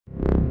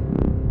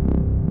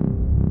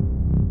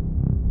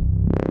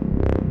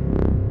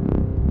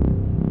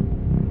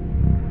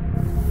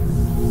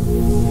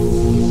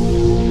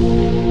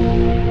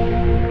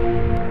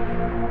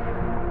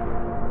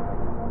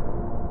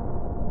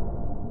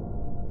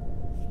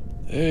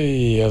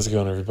Hey, how's it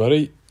going,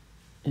 everybody?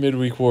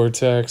 Midweek war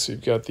attacks.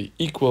 We've got the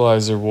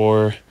equalizer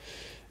war,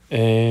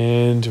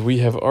 and we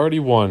have already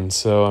won.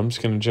 So I'm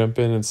just going to jump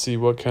in and see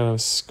what kind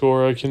of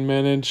score I can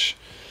manage.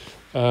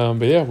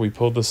 But yeah, we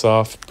pulled this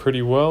off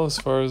pretty well as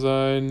far as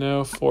I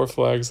know. 4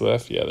 flags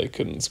left. Yeah, they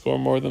couldn't score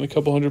more than a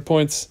couple hundred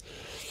points.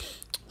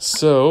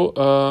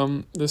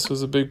 So this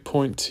was a big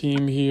point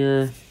team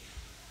here.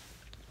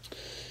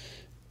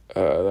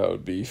 That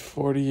would be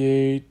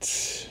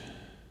 48,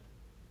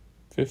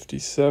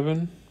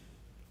 57.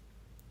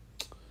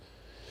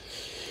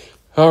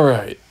 All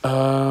right.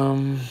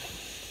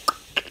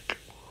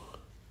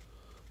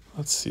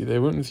 Let's see. They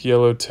went with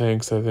yellow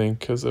tanks, I think,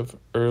 because of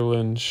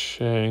Erlang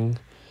Shen.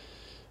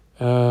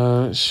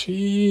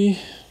 She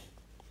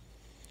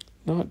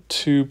not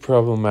too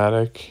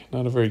problematic.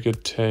 Not a very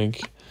good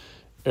tank.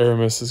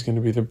 Aramis is going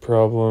to be the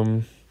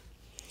problem.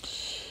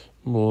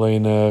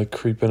 Melena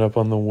creeping up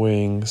on the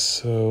wings.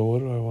 So what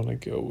do I want to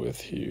go with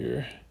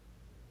here?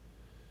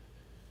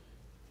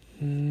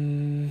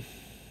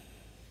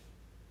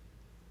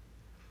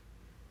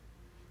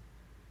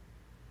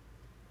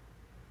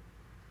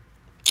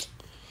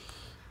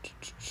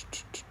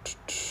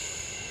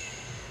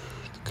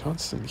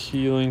 Constant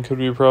healing could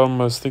be a problem.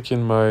 I was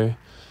thinking my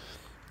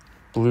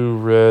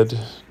blue-red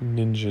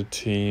ninja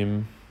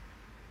team.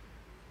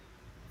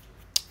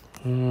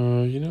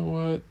 You know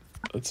what?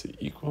 Let's see,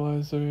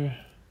 equalizer.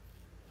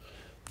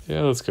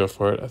 Yeah, let's go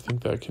for it. I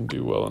think that can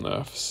do well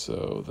enough.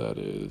 So that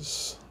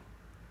is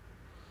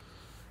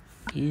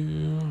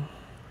you.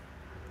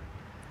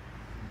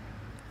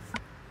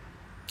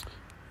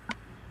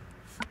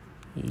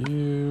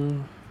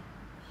 You.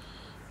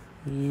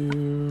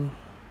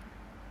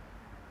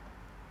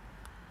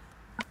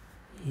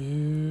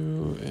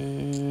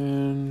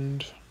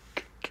 And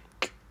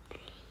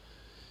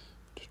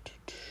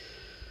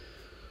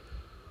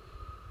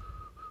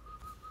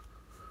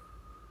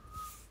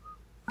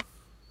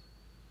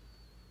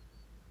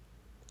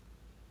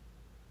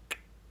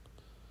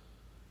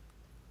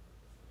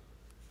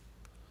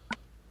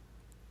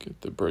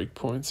get the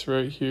breakpoints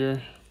right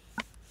here.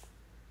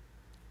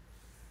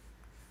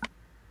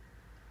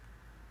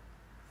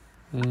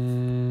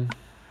 Let's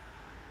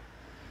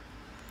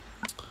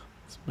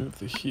move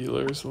the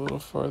healers a little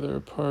farther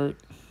apart.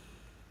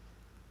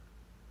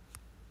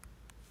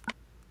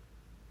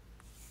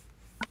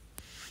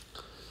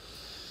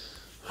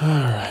 All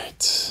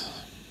right.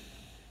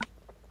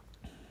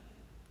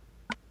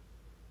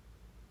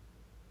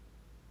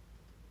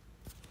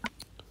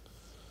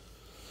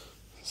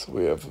 So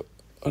we have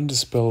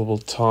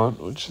Undispellable Taunt,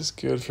 which is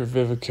good for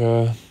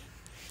Vivica.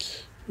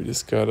 We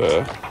just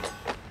gotta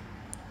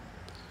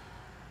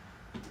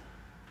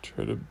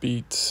try to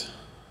beat,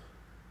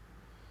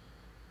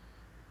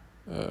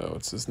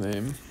 what's his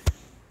name?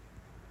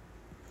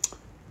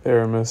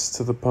 Aramis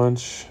to the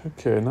punch.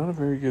 Okay, not a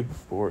very good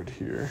board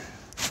here.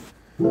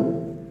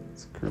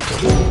 Let's group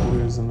up the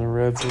blues and the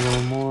reds a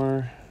little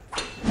more.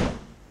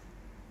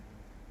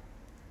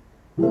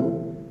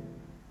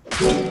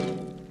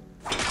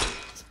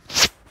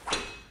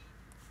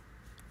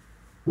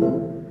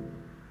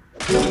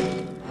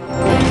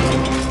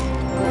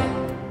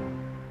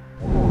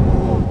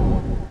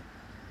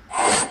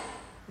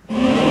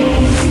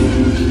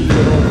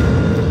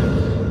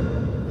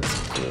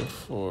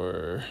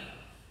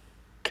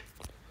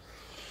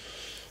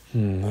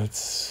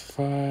 That's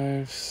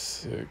 5,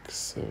 6,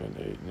 7,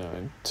 8,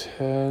 9,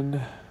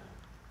 10.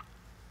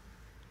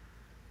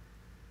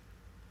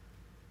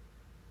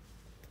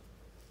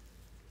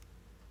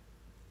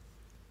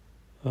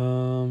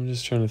 I'm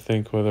just trying to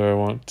think whether I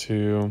want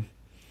to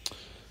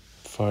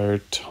fire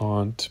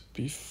taunt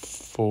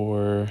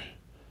before.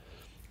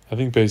 I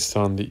think based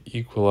on the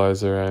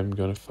equalizer, I'm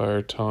going to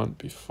fire taunt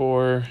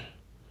before.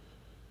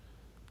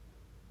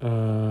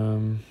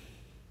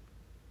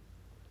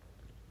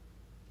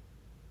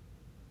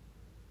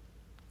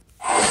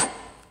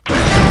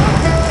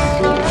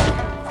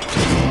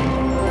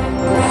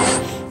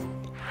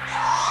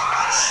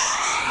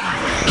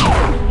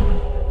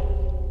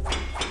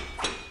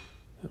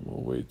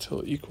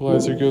 Till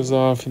equalizer goes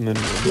off, and then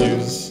we'll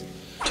use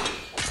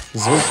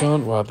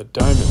Zircon. Wow, the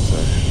diamonds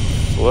are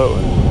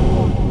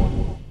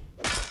flowing.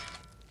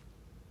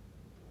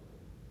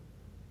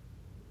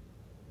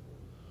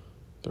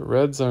 The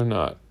reds are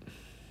not.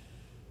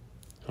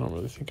 I don't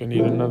really think I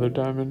need another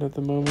diamond at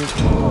the moment.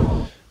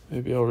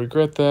 Maybe I'll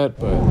regret that,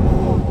 but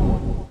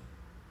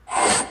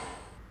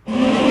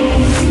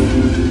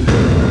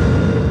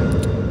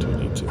do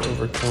need to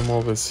overcome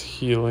all this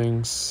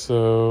healing,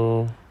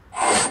 so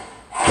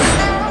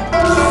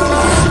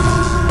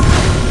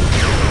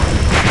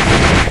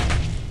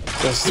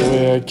best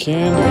way I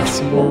can to get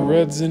some more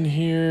reds in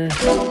here.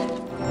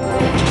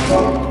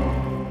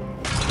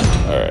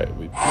 Alright,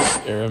 we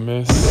beat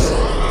Aramis,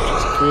 which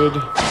is good.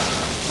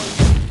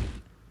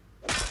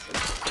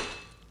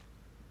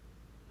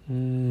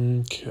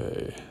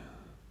 Okay.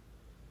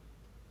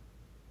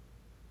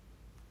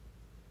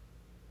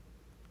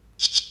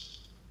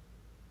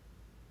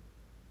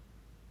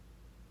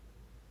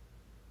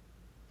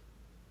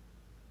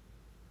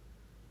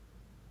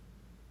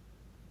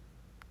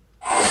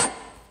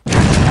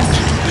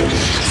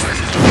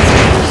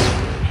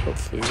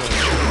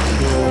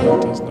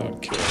 That does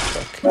not kill.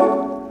 Fuck.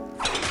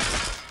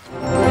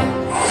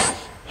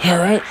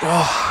 Alright,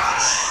 well.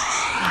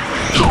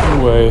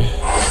 Anyway.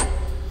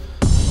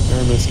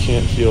 Aramis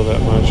can't heal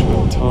that much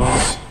with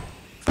taunt.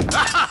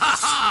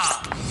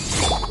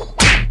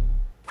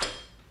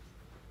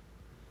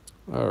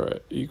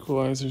 Alright,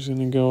 equalizer's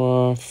gonna go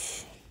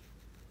off.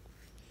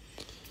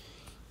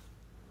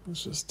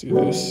 Let's just do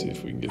this, see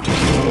if we can get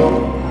this.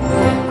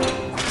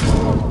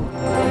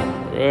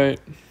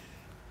 Alright.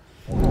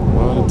 A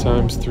lot of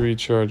times 3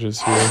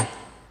 charges here.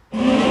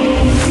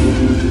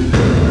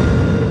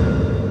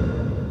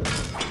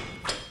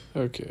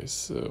 Okay,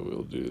 so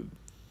we'll do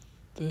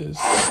this.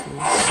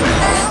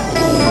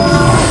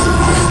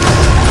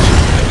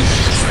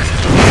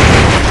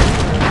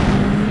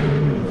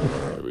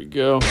 There we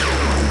go.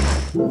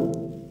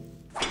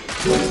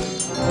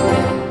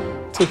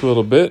 Took a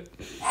little bit.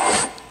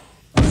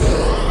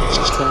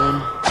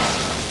 Time.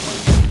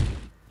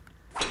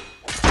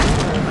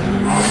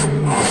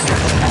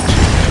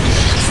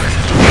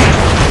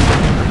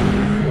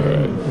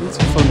 Alright, it's a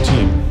fun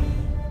team.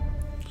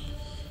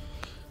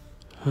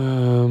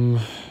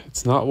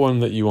 It's not one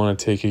that you want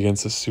to take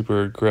against a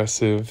super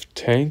aggressive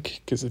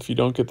tank, because if you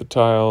don't get the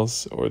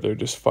tiles or they're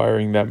just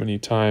firing that many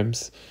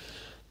times,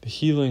 the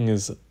healing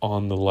is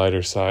on the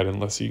lighter side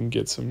unless you can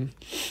get some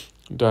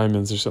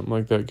diamonds or something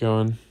like that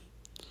going.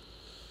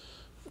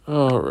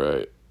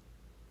 Alright,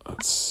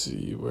 let's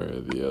see where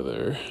are the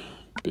other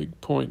big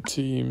point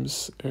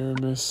teams.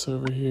 Aramis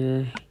over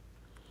here,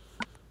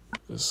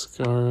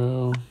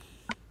 Viscaro,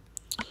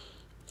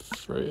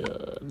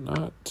 Freya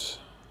not.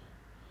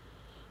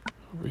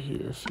 Over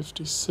here,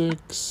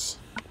 56.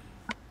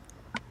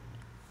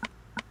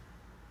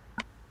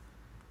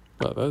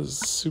 Wow, that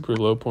is a super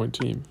low point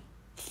team.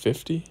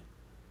 50?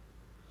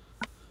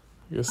 I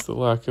guess the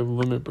lack of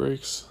limit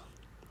breaks.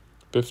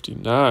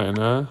 59,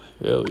 huh?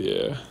 Hell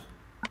yeah.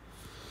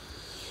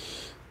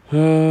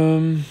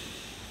 I'm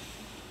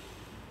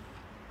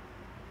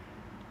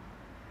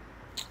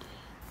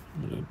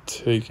gonna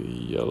take a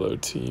yellow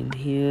team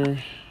here.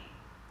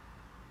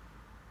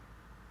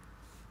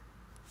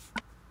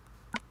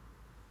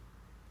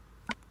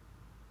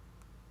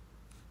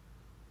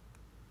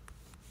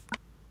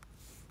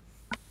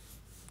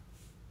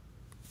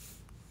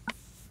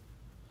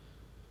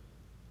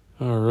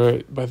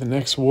 Alright, by the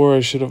next war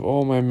I should have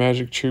all my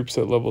magic troops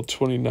at level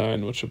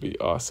 29, which will be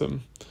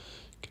awesome.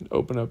 Can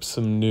open up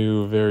some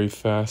new very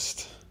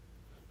fast,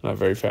 not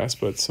very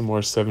fast, but some more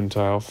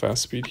 7-tile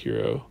fast speed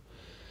hero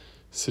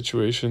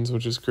situations,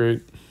 which is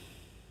great.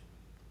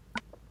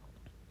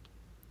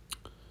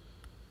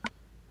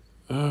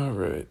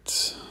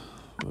 Alright,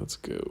 let's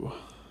go.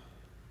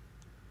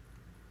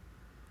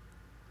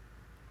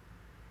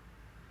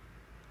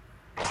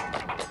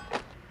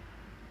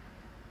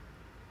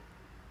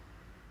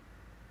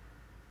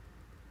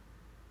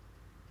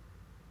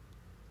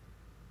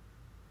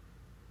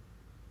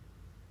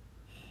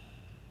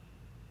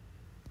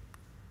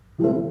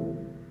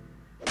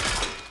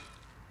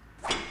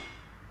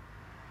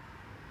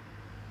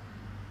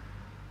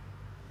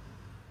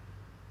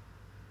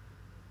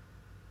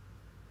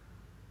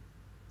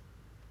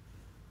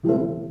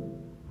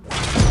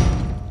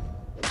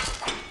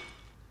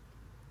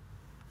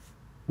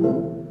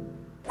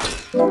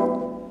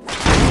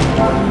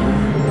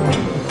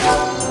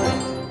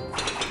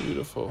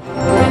 Beautiful.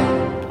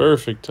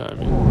 Perfect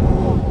timing.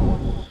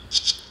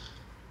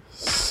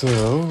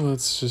 So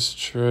let's just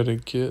try to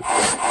get...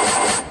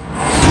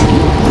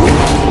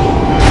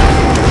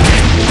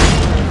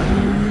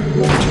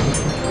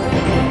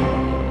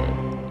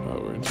 Oh,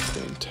 we're in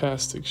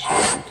fantastic shape,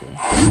 okay.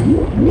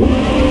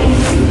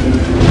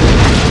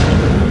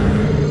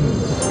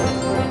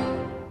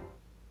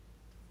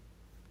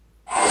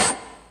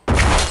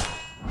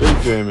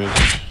 Big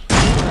damage.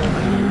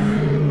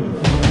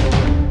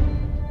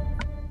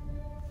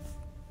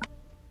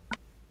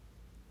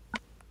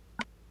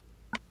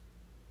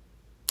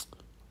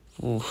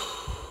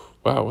 Oof.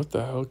 Wow, what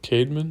the hell,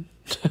 Cademan?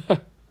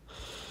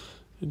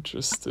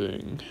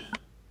 Interesting.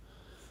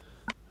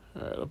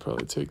 Alright, I'll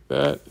probably take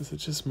that. Is it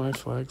just my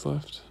flags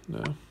left?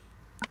 No.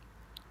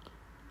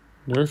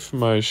 Nerf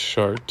my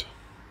shard.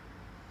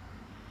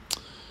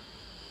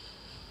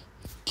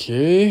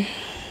 Okay.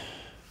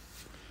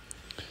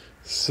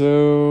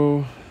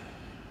 So...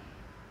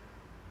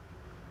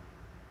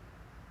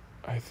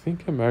 I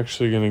think I'm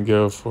actually going to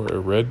go for a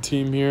red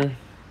team here,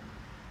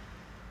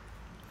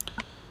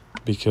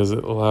 because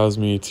it allows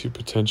me to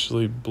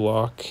potentially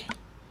block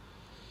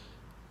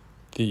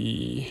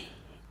the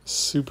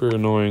super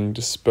annoying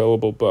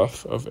dispellable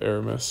buff of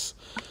Aramis.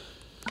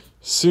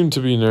 Soon to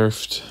be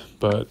nerfed,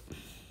 but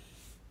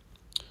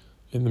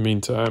in the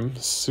meantime,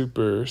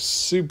 super,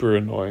 super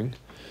annoying.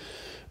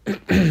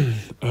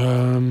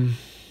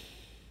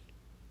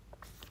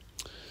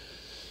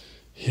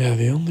 Yeah,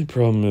 the only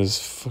problem is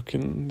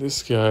fucking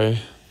this guy.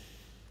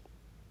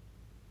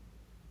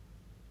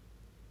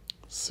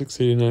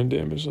 689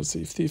 damage. Let's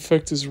see if the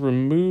effect is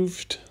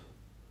removed.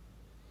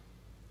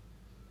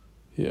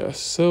 Yeah,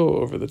 so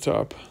over the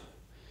top.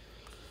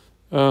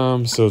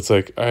 So it's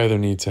like I either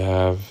need to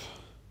have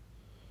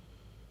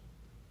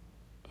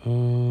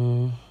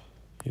you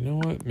know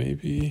what,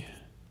 maybe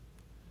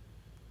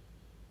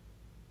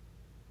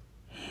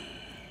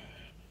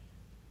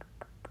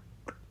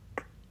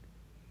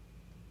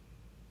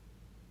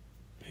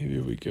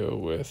we go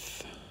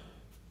with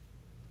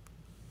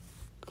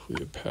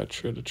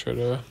Cleopatra to try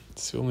to,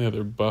 it's the only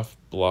other buff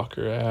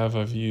blocker I have.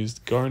 I've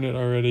used Garnet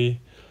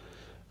already.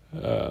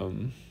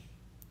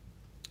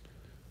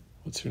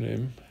 What's her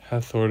name?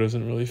 Hathor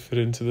doesn't really fit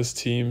into this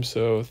team,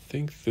 so I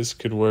think this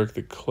could work.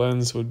 The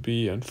cleanse would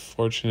be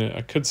unfortunate.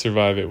 I could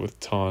survive it with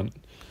taunt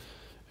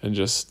and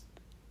just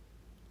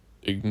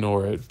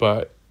ignore it,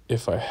 but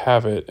if I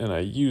have it and I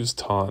use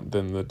taunt,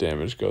 then the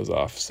damage goes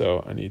off,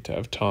 so I need to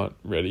have taunt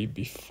ready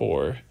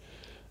before.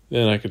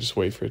 Then I could just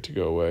wait for it to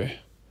go away.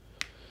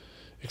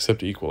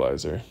 Except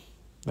equalizer.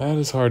 That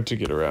is hard to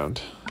get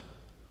around.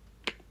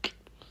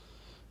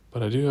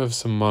 But I do have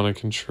some mana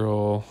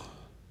control.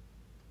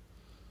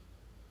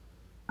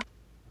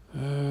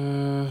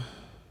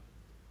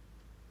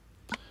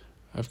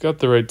 I've got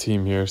the right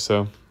team here,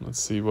 so let's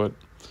see what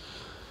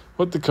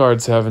the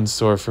cards have in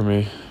store for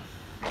me.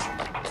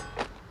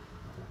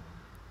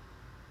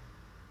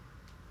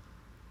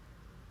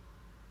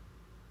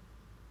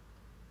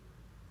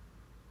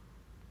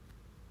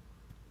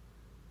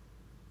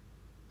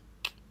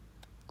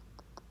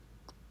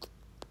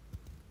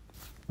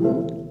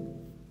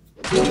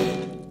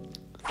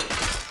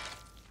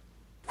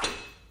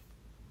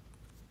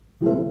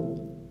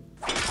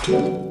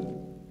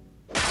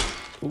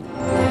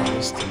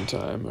 Just in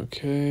time,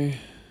 okay.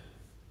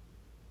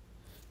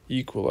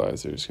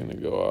 Equalizer is going to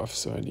go off,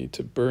 so I need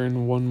to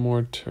burn one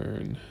more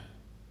turn.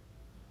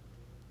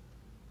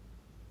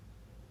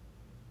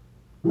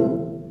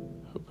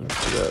 Hoping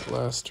for that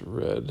last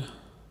red.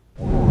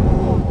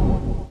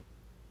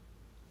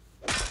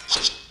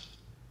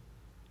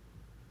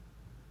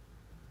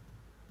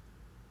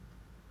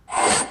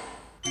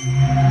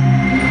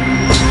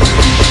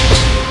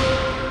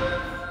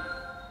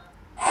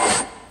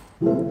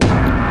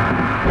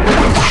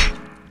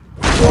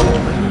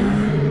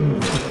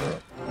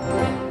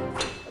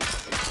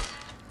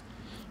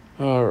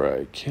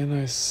 Alright, can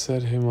I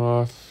set him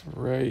off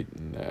right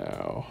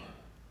now?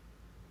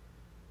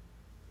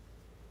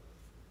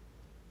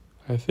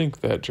 I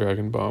think that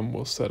Dragon Bomb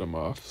will set him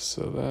off,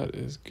 so that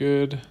is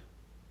good.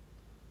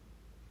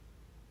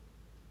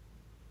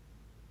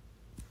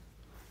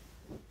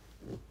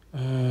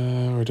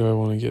 Or do I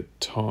want to get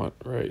Taunt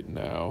right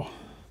now?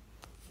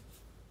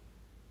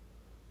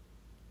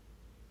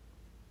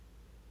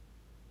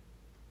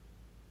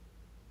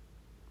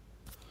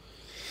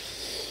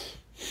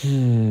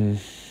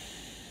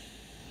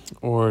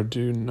 Or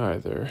do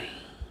neither.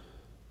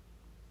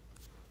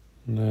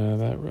 Nah,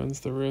 that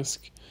runs the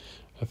risk.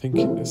 I think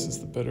this is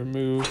the better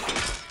move.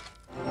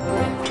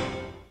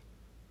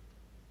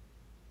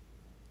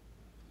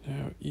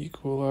 Now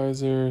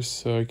equalizer,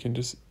 so I can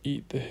just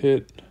eat the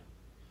hit.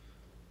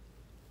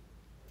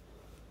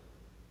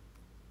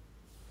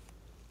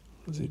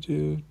 What does he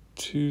do?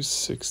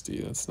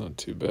 260, that's not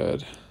too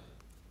bad.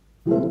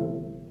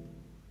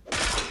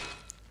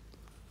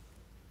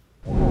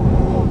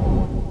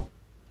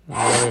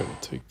 Alright, we'll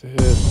take the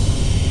hit.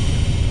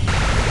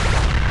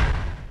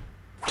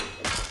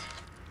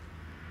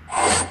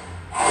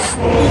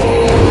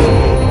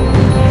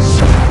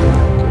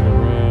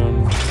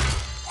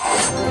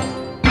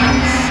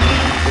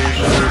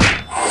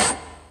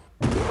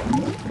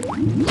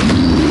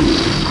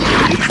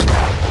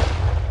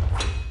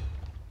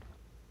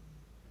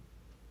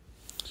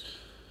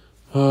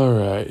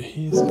 Alright,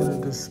 he's gonna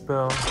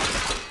dispel.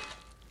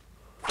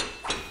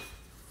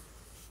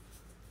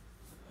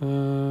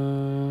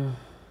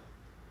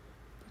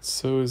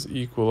 So is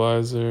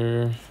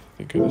equalizer. I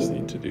think I just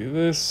need to do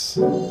this.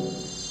 Wow,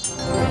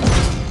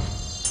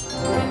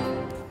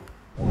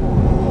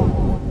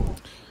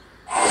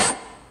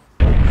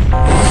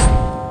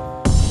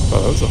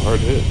 that was a hard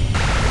hit.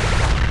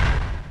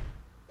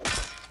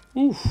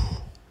 Oof.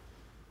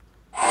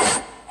 I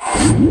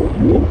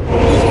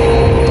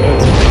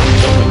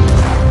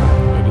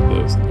did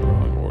those in the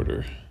wrong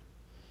order.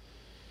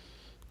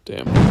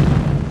 Damn.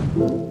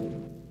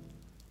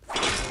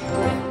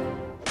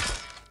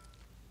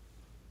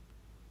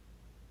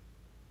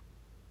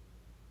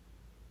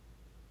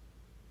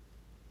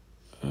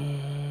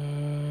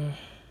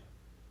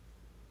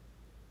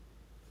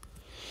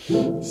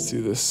 Let's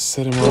do this.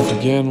 Set him off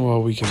again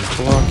while we can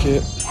block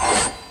it.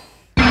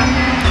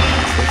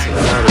 That's a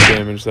lot of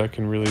damage. That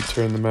can really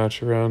turn the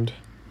match around.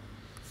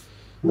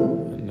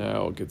 And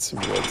now I'll get some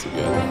reds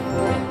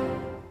again.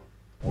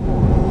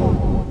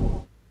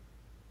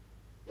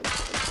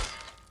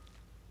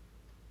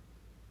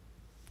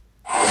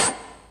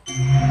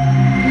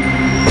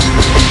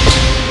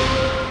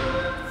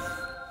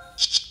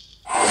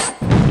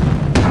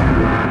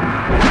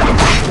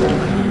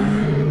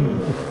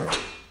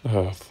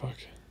 Oh, fuck.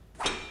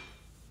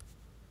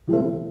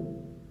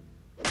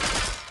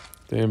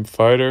 Damn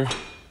fighter.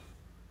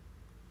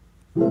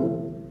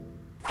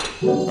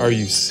 Are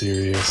you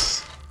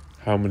serious?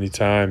 How many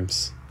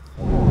times?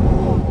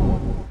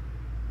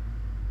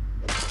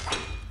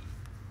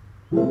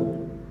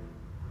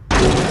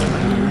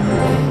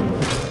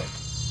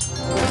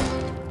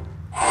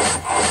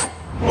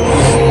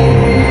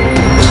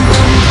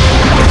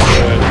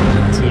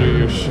 Consider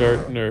your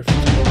shark nerfed.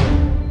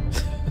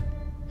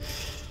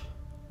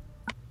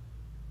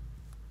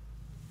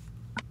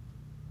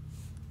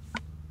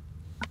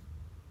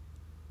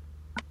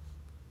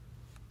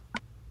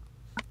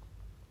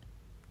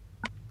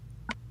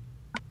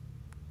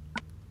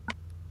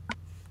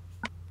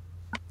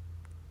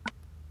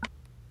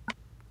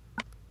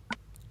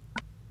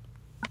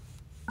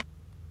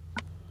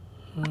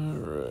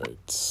 Alright,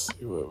 let's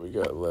see what we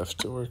got left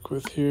to work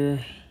with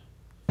here.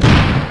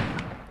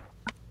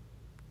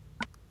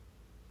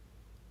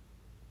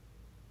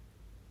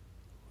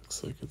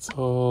 Looks like it's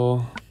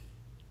all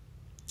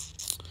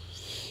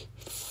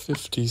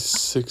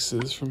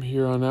 56s from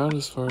here on out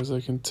as far as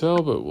I can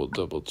tell, but we'll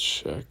double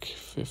check.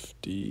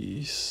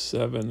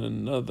 57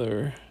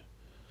 another.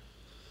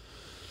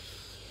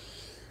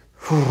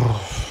 Do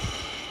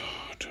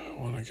I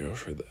want to go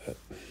for that?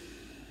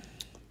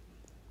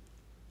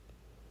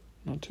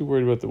 Not too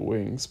worried about the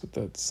wings, but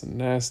that's a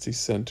nasty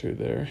center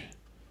there.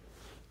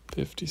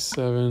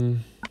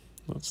 57.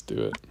 Let's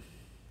do it.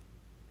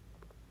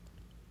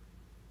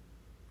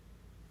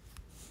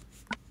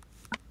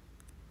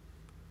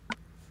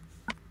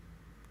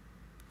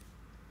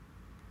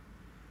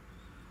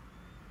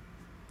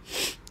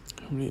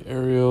 How many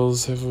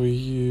aerials have we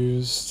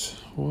used?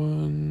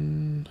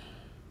 1,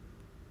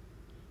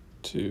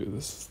 2.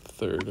 This is the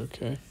third,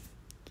 okay.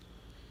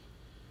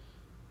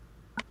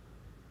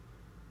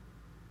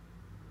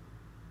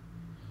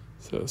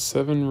 So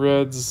 7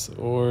 reds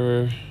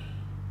or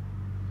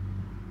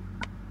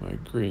my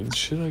greens.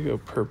 Should I go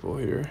purple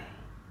here?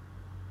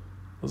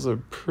 Those are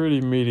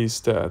pretty meaty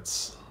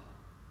stats.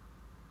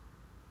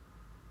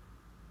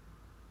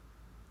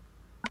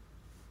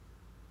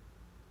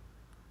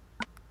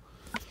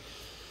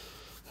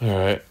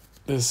 Alright,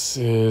 this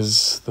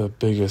is the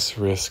biggest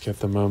risk at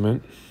the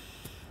moment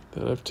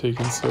that I've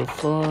taken so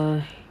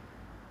far.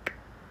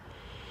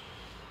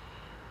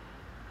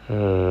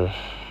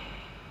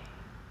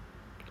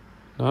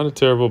 Not a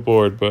terrible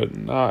board, but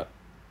not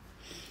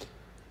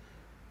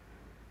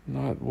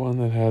one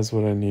that has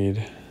what I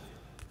need.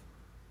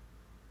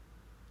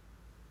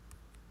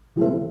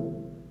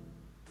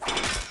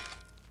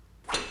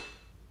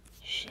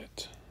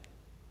 Shit.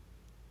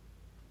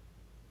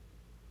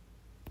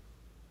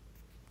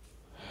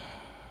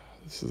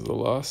 This is a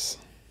loss.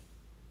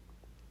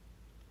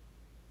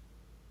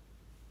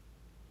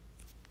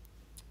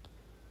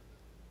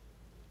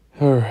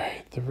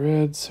 Alright, the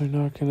reds are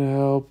not going to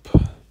help.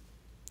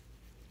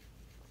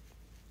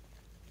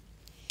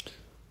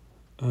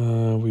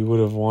 We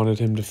would have wanted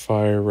him to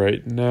fire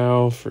right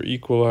now for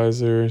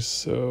equalizer,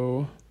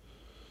 so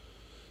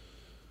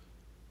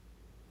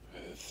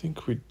I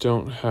think we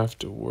don't have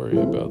to worry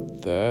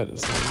about that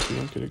as long as we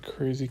don't get a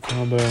crazy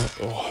combo.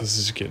 Oh, this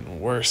is getting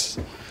worse.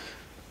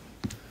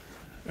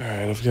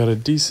 Alright, I've got a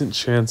decent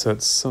chance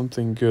at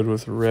something good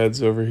with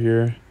reds over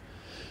here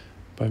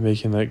by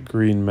making that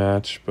green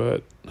match,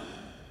 but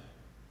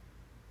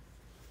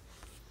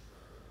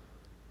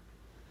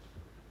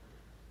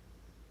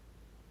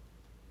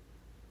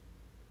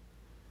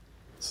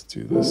let's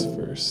do this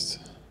first.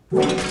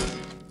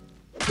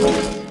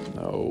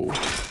 No.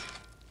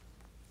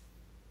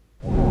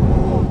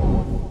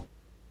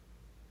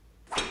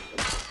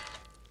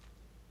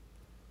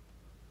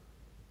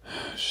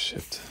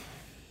 Shit.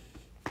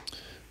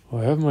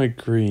 Well, I have my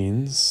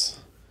greens,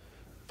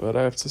 but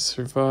I have to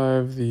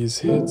survive these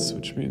hits,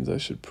 which means I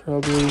should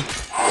probably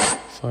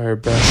fire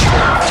best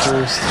up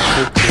first.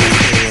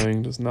 Hopefully,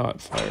 Erlang does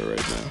not fire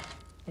right now.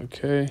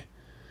 Okay.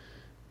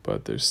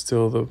 But there's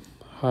still the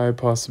high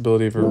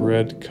possibility of a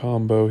red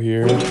combo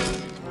here.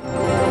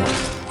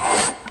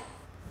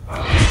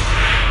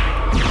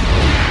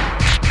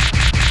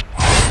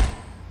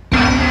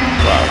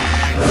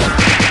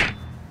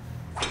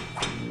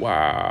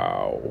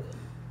 Wow.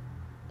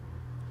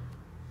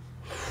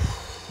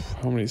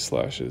 How many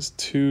slashes?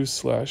 2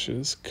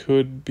 slashes.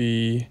 Could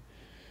be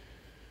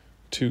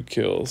 2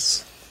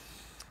 kills.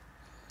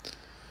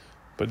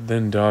 But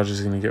then dodge is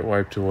going to get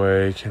wiped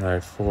away. Can I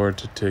afford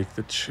to take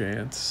the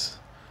chance?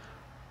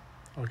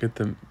 I'll get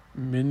the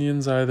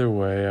minions either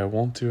way. I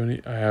won't do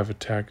any. I have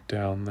attack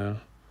down though.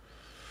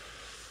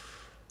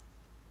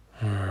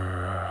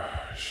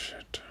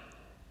 Shit.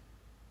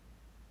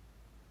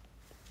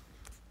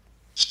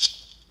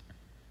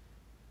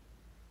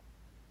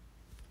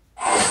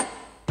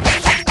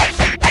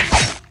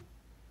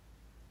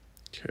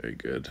 Okay,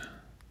 good.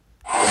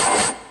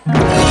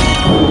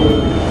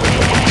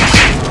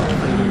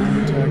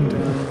 Attack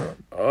down.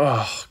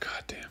 Oh,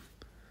 goddamn.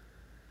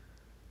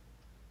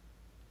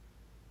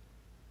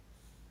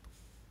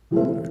 I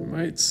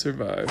might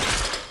survive.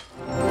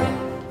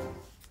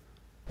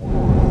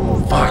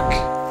 Fuck.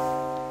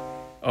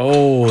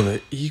 Oh,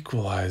 the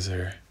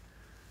equalizer.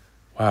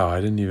 Wow, I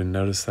didn't even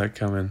notice that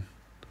coming.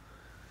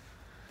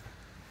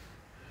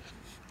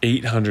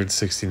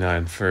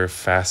 869 for a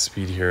fast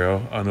speed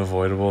hero.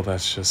 Unavoidable.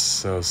 That's just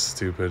so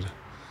stupid.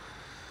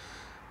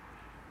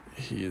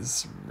 He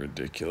is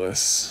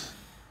ridiculous.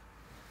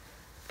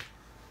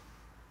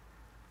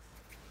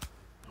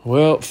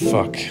 Well,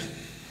 fuck.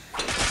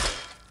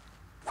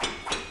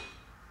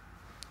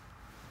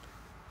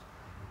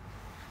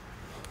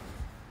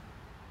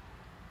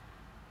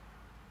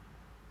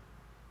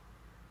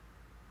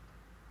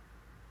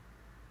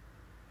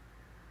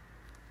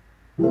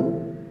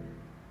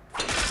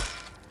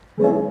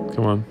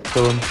 Come on,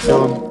 kill him,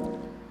 kill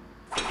him.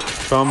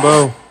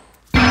 Combo.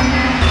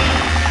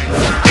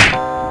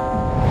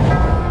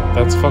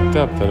 That's fucked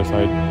up that if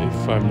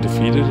I'm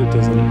defeated it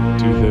doesn't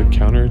do the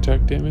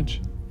counterattack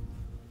damage.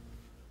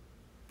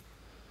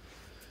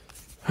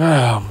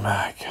 Oh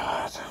my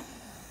god.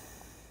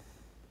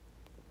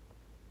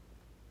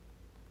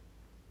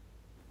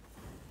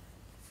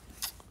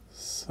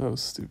 So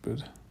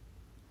stupid.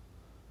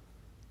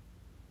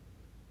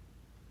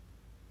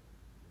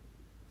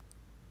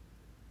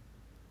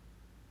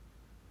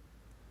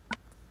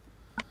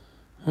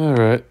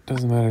 Alright,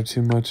 doesn't matter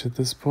too much at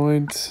this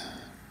point.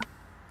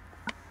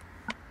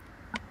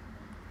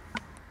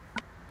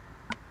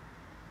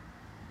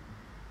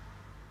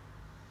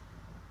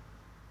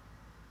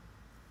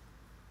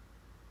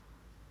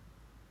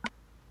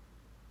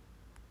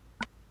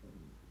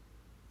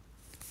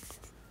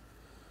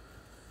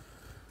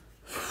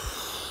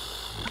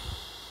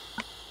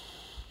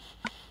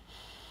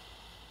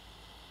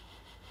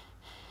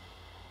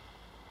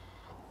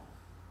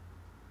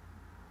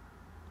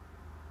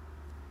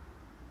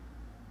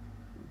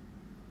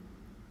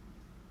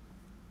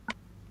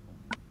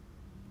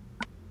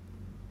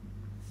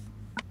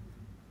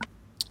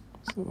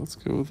 So let's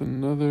go with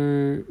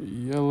another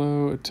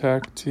yellow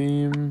attack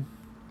team.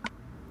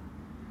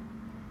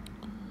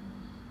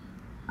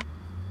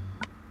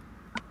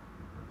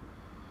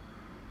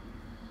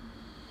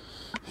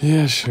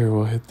 Yeah, sure,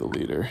 we'll hit the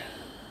leader.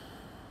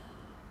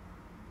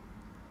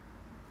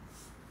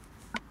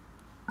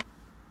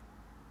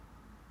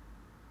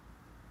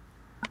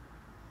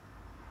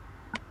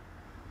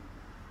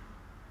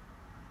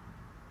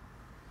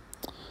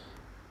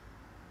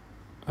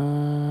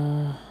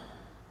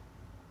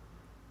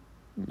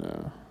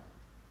 No.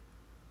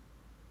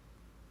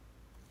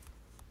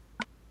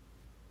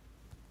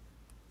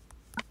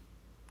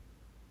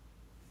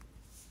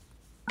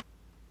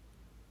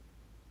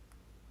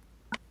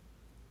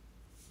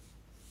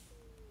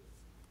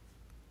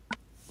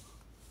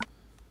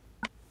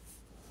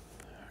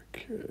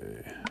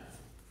 Okay.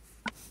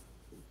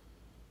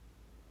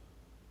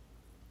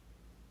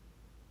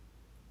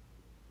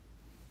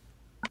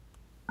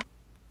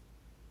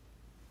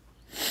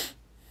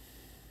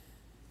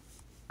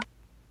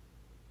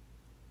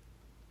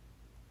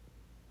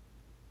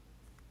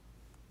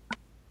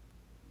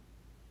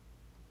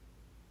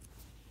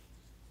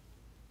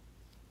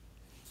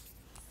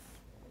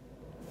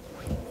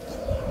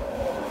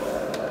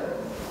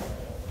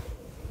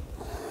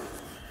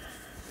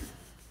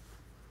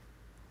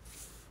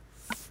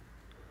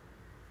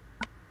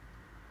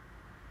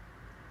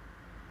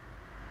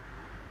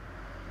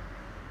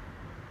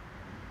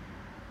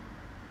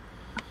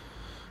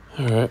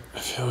 Alright, I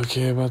feel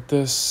okay about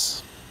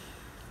this.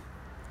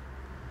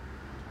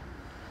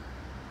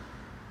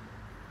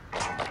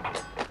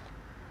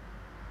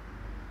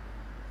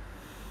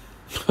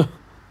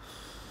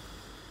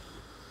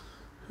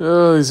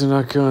 Oh, these are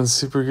not going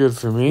super good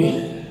for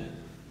me.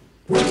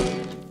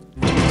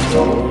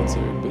 Boards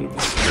are a bit of a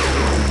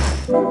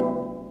struggle.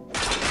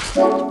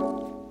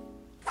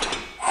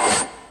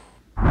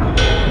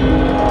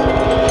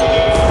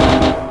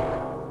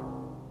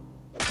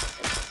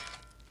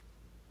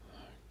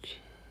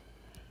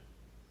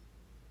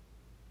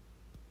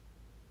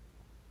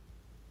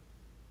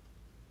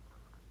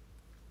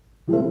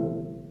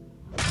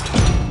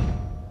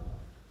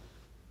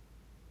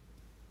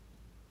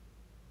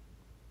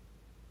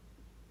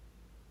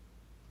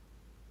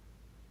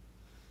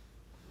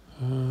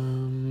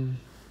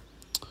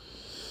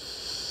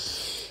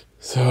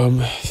 So I'm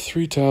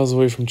 3 tiles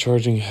away from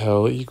charging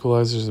hell.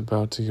 Equalizer's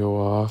about to go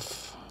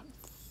off.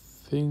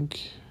 I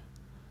think.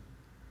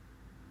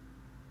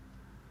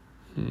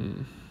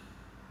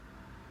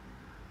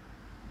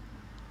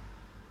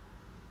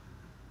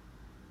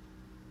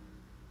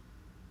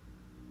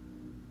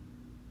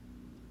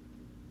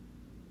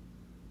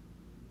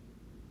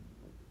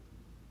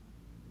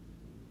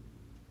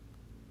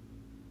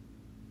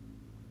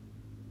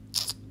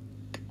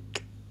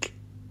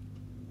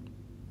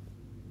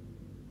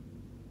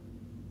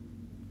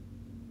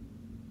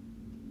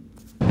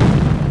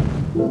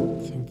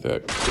 I think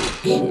that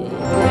could kill.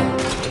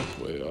 That's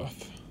way off.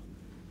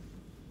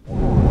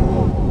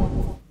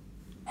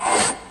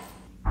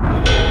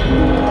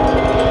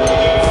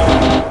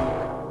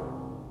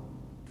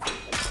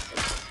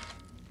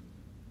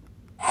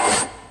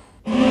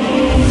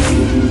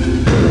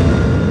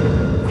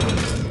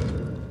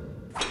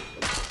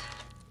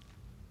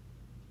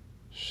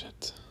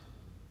 Shit.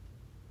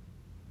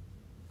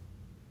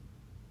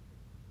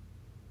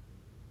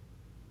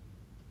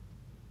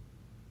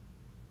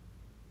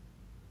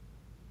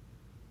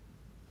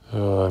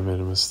 made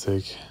a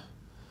mistake.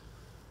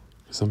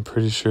 Because I'm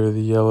pretty sure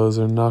the yellows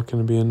are not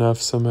going to be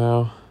enough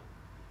somehow.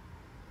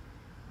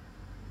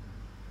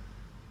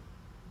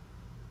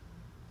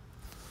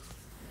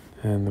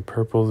 And the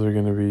purples are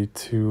going to be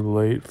too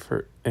late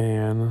for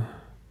Anne.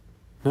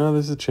 No,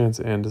 there's a chance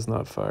Anne does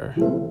not fire.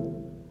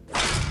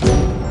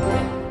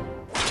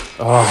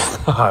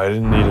 Oh, I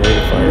didn't need her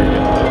to fire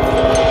again.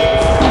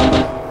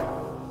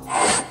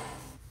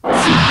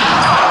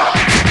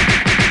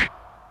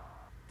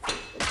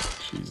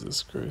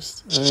 Jesus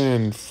Christ.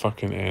 And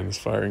fucking Anne's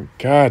firing.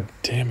 God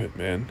damn it,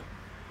 man.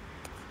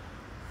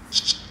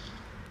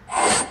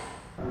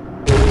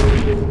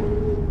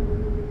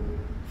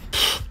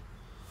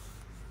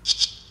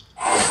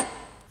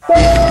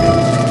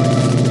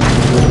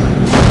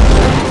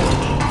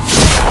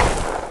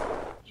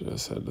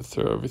 Just had to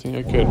throw everything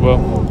I could. Well,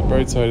 the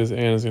bright side is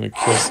Anne is going to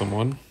kill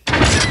someone. So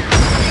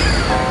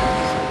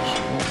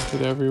she won't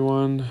hit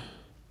everyone.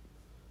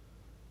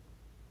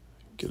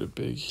 Get a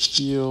big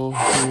heal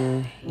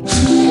here. Heal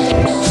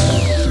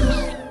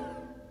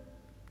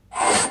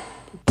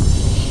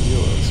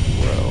as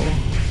well.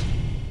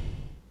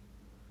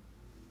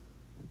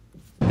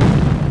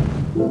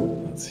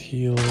 Let's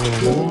heal a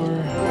little more.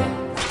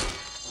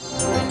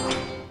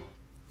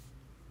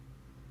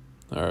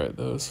 Alright,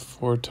 those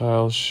 4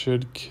 tiles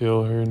should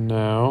kill her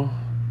now.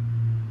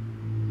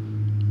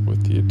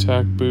 With the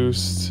attack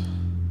boost.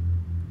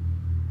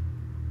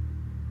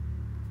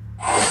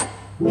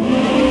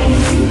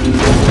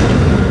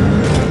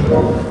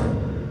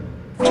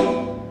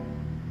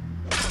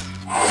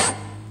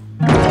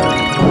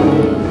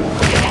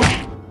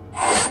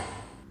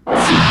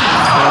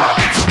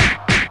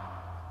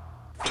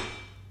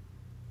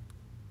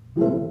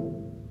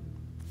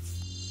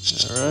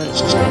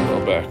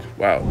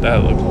 Wow, that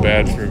looked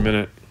bad for a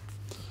minute.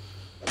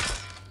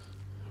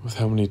 With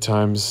how many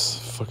times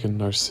fucking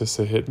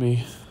Narcissa hit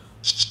me.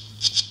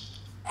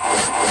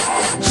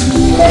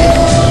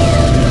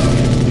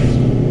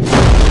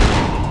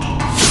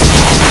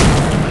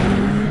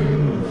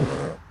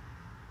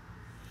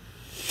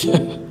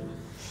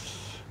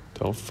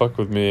 Don't fuck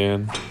with me,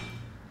 Anne.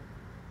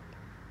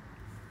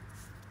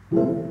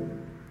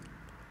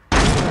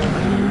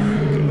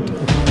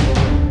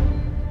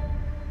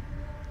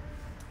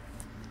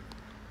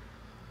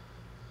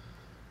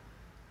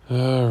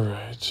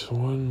 Alright,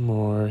 one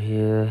more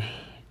here.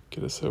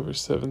 Get us over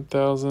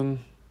 7,000.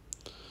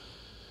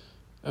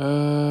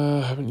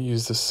 Haven't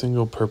used a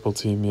single purple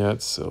team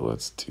yet, so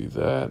let's do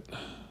that.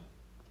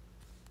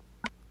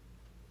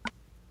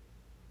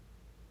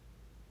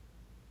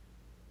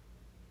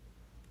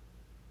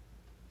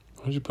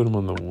 Why'd you put him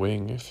on the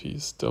wing if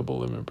he's double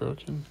limit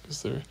broken?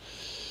 Because they're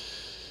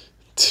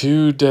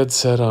too dead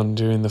set on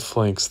doing the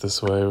flanks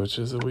this way, which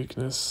is a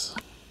weakness.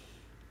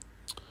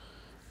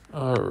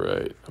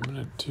 Alright, I'm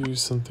gonna do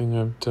something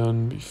I've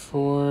done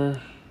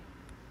before.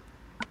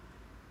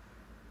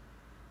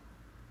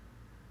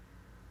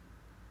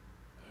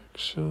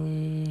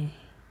 Actually...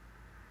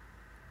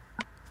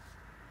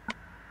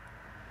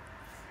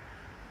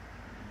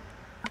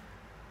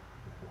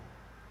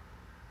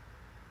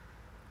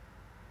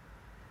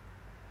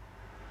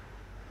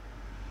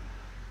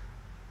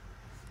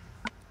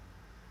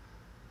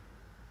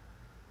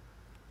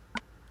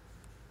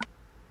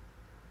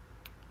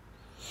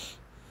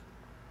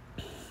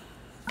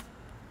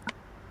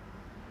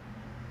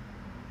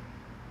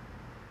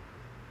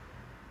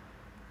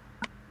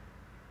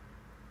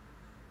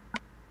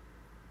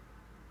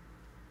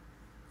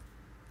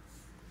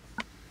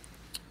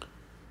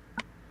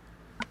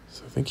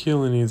 I think he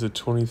only needs a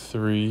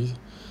 23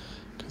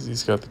 because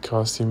he's got the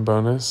costume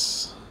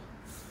bonus.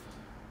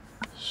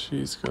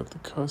 She's got the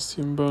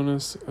costume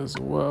bonus as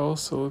well,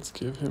 so let's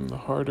give him the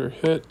harder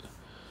hit.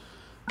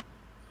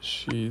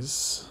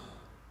 She's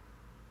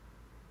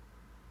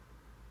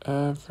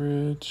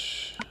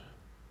average.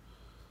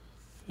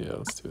 Yeah,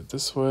 let's do it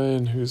this way.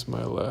 And who's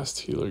my last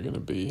healer gonna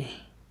be?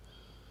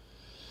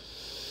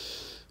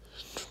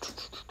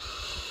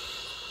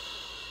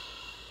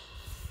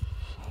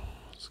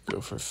 Let's go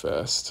for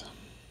fast.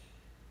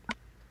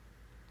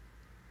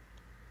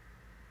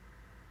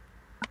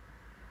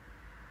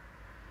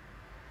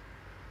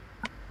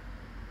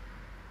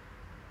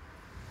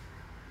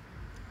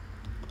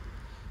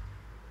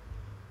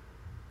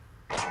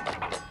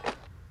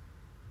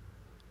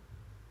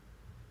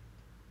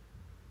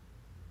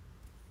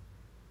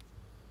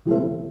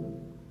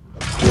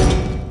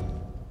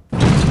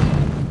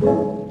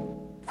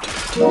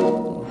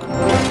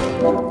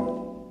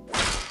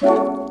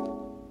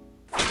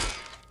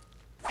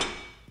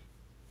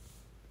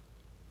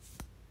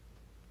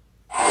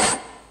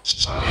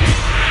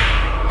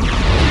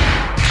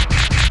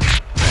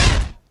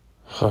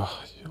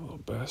 Oh, you little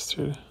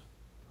bastard.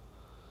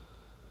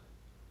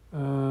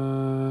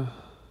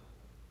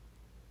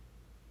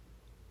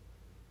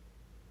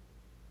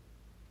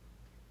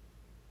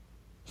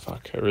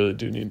 Fuck, I really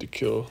do need to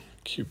kill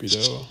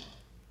Cupido.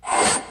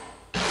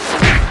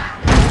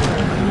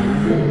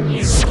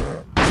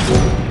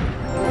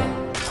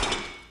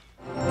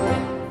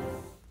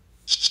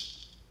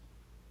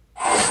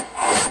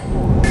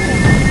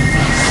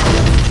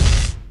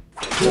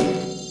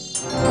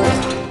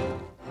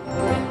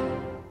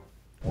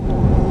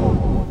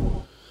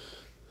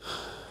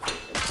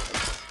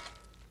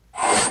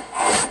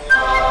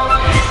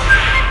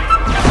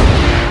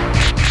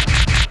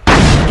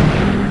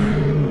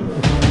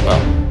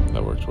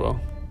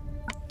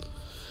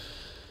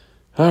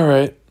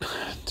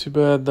 Too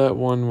bad that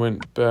one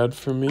went bad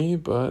for me,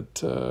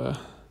 but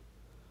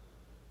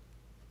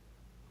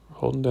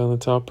holding down the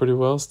top pretty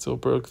well. Still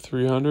broke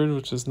 300,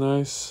 which is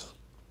nice.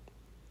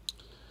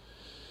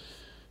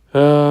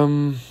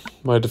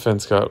 My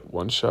defense got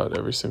one shot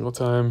every single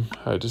time.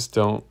 I just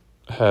don't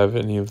have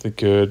any of the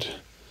good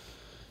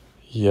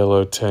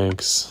yellow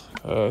tanks.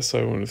 So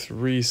I went with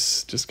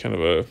Reese, just kind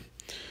of a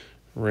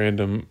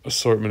random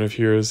assortment of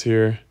heroes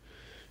here.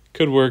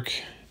 Could work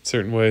in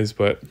certain ways,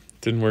 but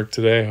didn't work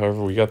today.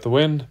 However, we got the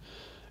win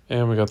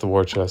and we got the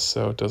war chest,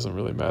 so it doesn't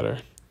really matter.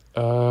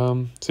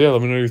 So yeah,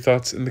 let me know your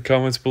thoughts in the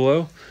comments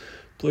below.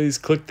 Please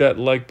click that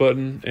like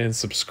button and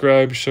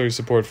subscribe. Show your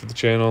support for the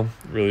channel.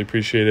 Really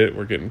appreciate it.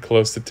 We're getting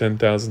close to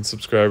 10,000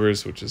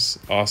 subscribers, which is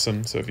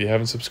awesome. So if you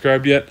haven't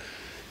subscribed yet,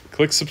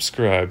 click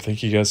subscribe.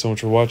 Thank you guys so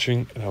much for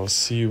watching, and I will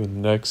see you in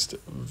the next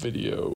video.